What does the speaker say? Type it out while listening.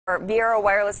Viera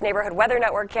Wireless Neighborhood Weather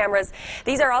Network cameras.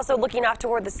 These are also looking off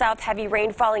toward the south. Heavy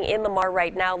rain falling in Lamar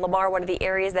right now. Lamar, one of the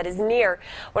areas that is near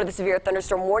one of the severe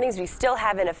thunderstorm warnings we still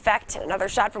have in effect. Another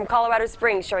shot from Colorado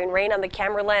Springs showing rain on the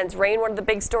camera lens. Rain, one of the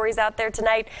big stories out there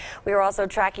tonight. We are also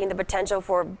tracking the potential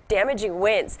for damaging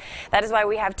winds. That is why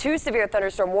we have two severe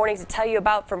thunderstorm warnings to tell you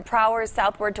about from Prowers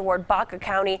southward toward Baca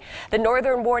County. The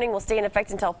northern warning will stay in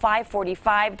effect until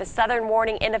 5:45. The southern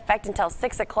warning in effect until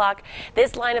 6 o'clock.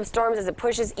 This line of storms, as it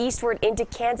pushes eastward into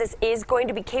Kansas, is going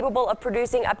to be capable of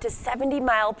producing up to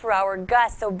 70-mile-per-hour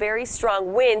gusts, so very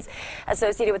strong winds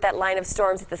associated with that line of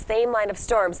storms. It's the same line of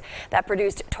storms that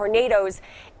produced tornadoes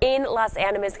in Los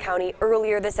Animas County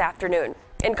earlier this afternoon.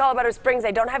 In Colorado Springs, I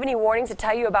don't have any warnings to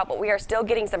tell you about, but we are still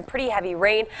getting some pretty heavy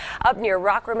rain up near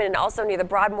Rockrimmon and also near the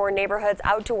Broadmoor neighborhoods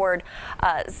out toward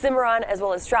Cimarron as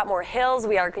well as Strathmore Hills.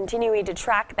 We are continuing to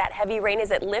track that heavy rain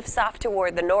as it lifts off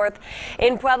toward the north.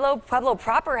 In Pueblo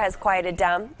proper has quieted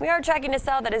down. We are tracking a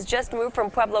cell that has just moved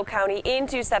from Pueblo County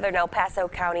into southern El Paso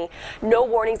County. No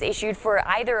warnings issued for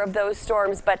either of those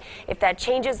storms, but if that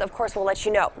changes, of course, we'll let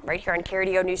you know right here on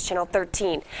KRDO News Channel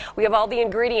 13. We have all the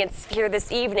ingredients here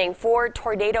this evening for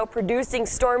tornado-producing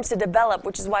storms to develop,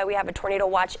 which is why we have a tornado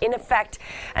watch in effect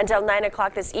until 9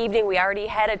 o'clock this evening. We already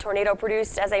had a tornado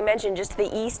produced, as I mentioned, just to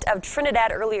the east of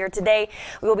Trinidad earlier today.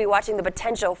 We will be watching the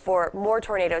potential for more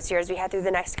tornadoes here as we head through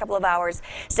the next couple of hours.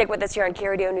 Stick with us here on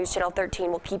KRDO News Channel 13.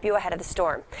 We'll keep you ahead of the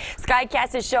storm.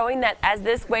 Skycast is showing that as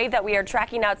this wave that we are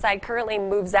tracking outside currently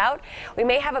moves out, we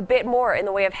may have a bit more in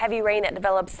the way of heavy rain that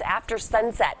develops after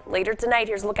sunset. Later tonight,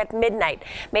 here's a look at midnight.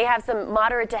 May have some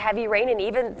moderate to heavy rain and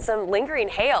even some lingering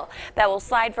hail that will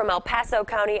slide from El Paso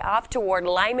County off toward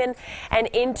Lyman and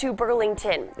into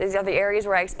Burlington. These are the areas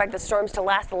where I expect the storms to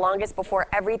last the longest before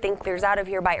everything clears out of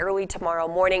here by early tomorrow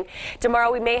morning.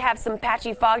 Tomorrow we may have some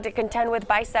patchy fog to contend with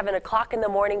by 7 o'clock in the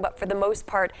morning, but for the most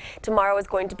part, tomorrow is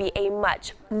going to be a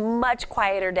much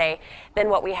quieter day than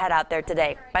what we had out there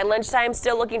today. By lunchtime,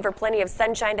 still looking for plenty of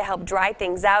sunshine to help dry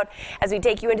things out. As we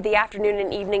take you into the afternoon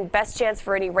and evening, best chance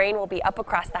for any rain will be up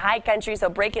across the high country, so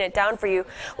breaking it down for you.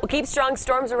 We'll keep strong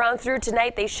storms around through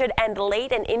tonight. They should end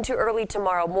late and into early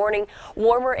tomorrow morning.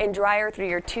 Warmer and drier through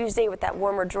your Tuesday with that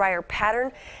warmer, drier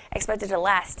pattern expected to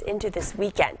last into this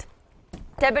weekend.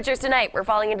 Temperatures tonight, we're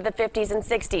falling into the 50s and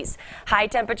 60s. High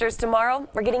temperatures tomorrow,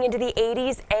 we're getting into the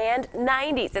 80s and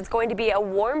 90s. It's going to be a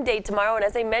warm day tomorrow, and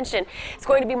as I mentioned, it's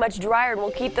going to be much drier, and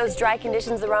we'll keep those dry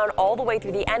conditions around all the way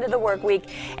through the end of the work week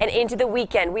and into the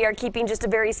weekend. We are keeping just a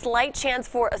very slight chance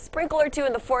for a sprinkle or two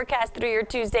in the forecast through your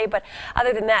Tuesday, but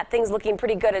other than that, things looking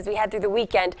pretty good as we head through the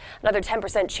weekend. Another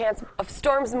 10% chance of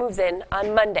storms moves in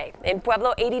on Monday. In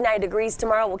Pueblo, 89 degrees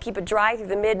tomorrow. We'll keep it dry through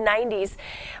the mid-90s.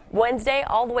 Wednesday,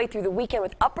 all the way through the weekend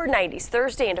with upper 90s.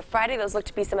 Thursday into Friday, those look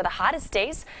to be some of the hottest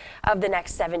days of the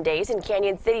next 7 days. In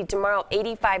Canyon City tomorrow,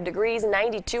 85 degrees,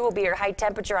 92 will be your high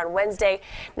temperature on Wednesday,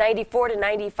 94 to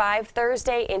 95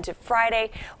 Thursday into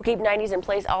Friday. We'll keep 90s in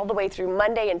place all the way through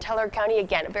Monday. In Teller County,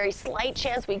 again, a very slight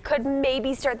chance we could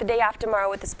maybe start the day off tomorrow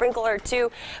with a sprinkle or two.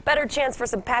 Better chance for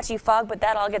some patchy fog, but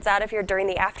that all gets out of here during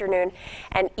the afternoon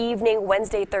and evening.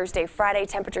 Wednesday, Thursday, Friday,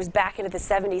 temperatures back into the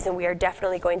 70s, and we are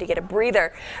definitely going to get a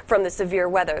breather from the severe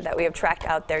weather that we have tracked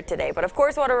out there today. But of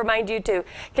course, I want to remind you to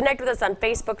connect with us on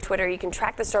Facebook, Twitter. You can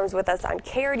track the storms with us on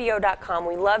KRDO.com.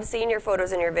 We love seeing your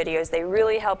photos and your videos. They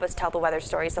really help us tell the weather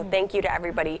story. So thank you to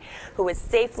everybody who was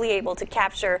safely able to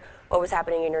capture what was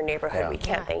happening in your neighborhood. We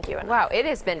can't thank you enough. Wow, it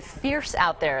has been fierce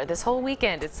out there this whole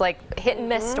weekend. It's like hit and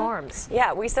miss storms.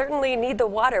 Yeah, we certainly need the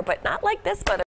water, but not like this weather.